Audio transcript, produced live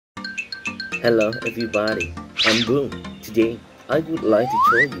Hello everybody, I'm Boom. Today I would like to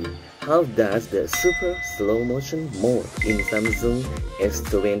show you how does the super slow motion mode in Samsung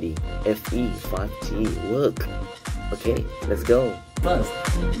S20 FE 5G work. Okay, let's go. First,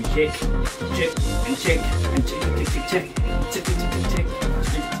 we check and check and check and check check check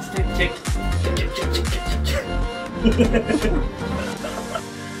check check check check check check.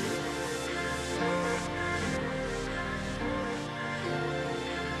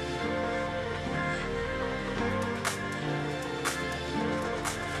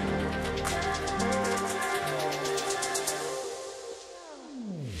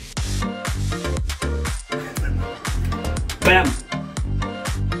 Bam!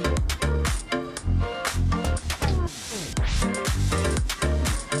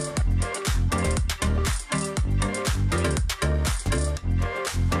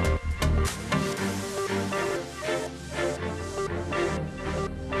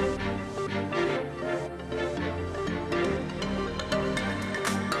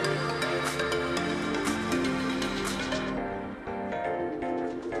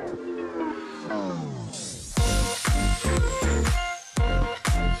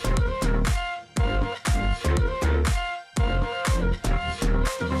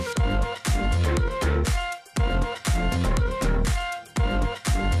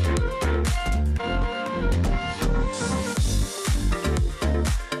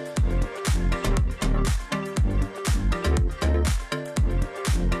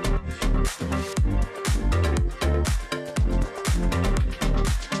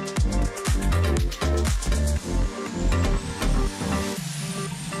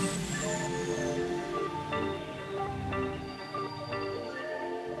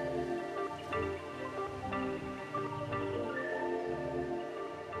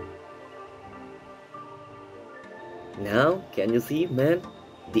 Now, can you see, man?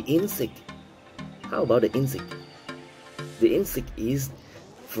 The insect. How about the insect? The insect is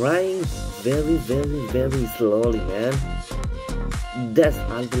flying very slowly, man. That's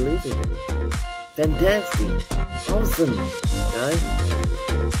unbelievable. Fantastic. Awesome, guys.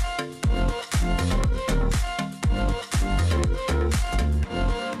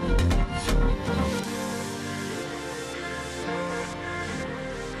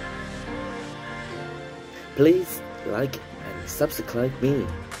 Please like and subscribe me.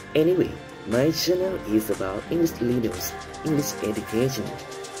 Anyway, my channel is about English videos, English education,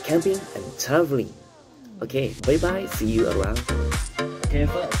 camping and traveling. Okay, bye bye, see you around. Okay,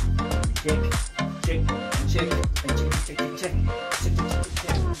 first, check and check and check and check check.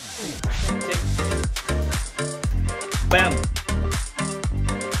 Bam!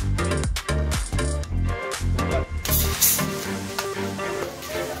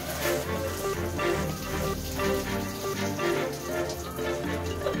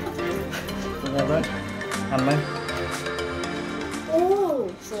 Nghe với hànhไหม โอ้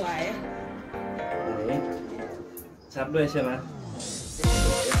สวย นี่ชับด้วยใช่ไหม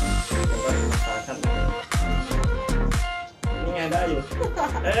ขาขั้นนี่ไงได้อยู่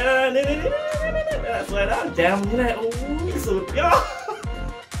นี่สวยแล้วแจมนี่แหละโอ้ยสุดยอด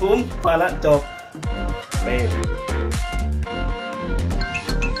คุ้มพอละจบเป๊ะ